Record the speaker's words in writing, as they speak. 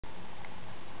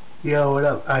Yo, what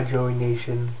up, Joey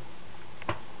Nation?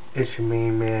 It's your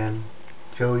main man,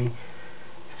 Joey,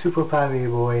 Super Pave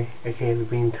Boy, aka the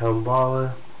Beantown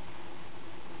Baller.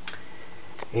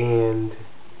 And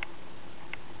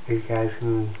if you guys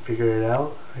can figure it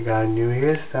out, I got a new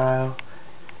hairstyle.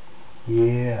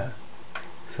 Yeah.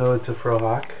 So it's a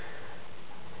frohawk.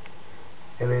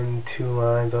 And then 2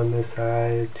 lines on this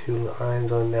side, 2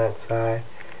 lines on that side.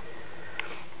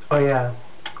 Oh yeah,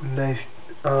 nice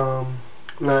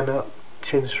line up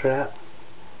chin strap.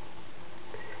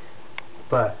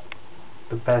 But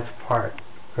the best part,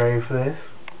 ready for this?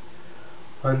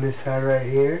 On this side right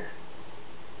here,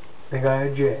 I got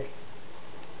a J.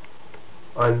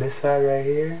 On this side right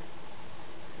here,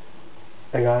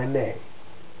 I got an A.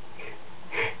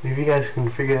 If you guys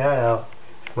can figure that out,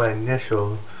 it's my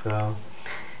initials. So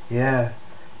yeah,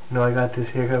 I got this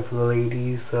haircut for the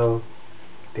ladies, so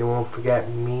they won't forget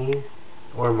me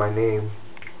or my name.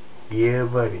 Yeah,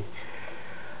 buddy.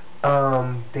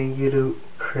 Thank you to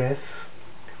Chris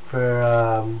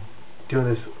for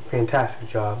doing this fantastic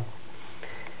job.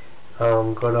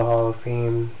 Go to Hall of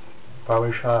Fame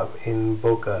Barbershop in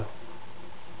Boca,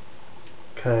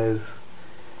 cause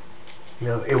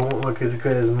it won't look as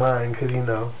good as mine, cause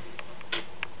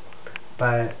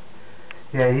but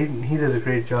yeah, he does a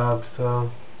great job. So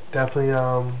definitely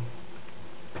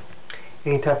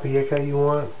any type of haircut you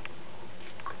want,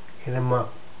 hit him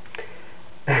up.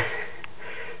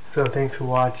 So thanks for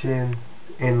watching,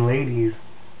 and ladies,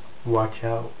 watch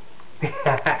out.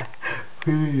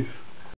 Peace.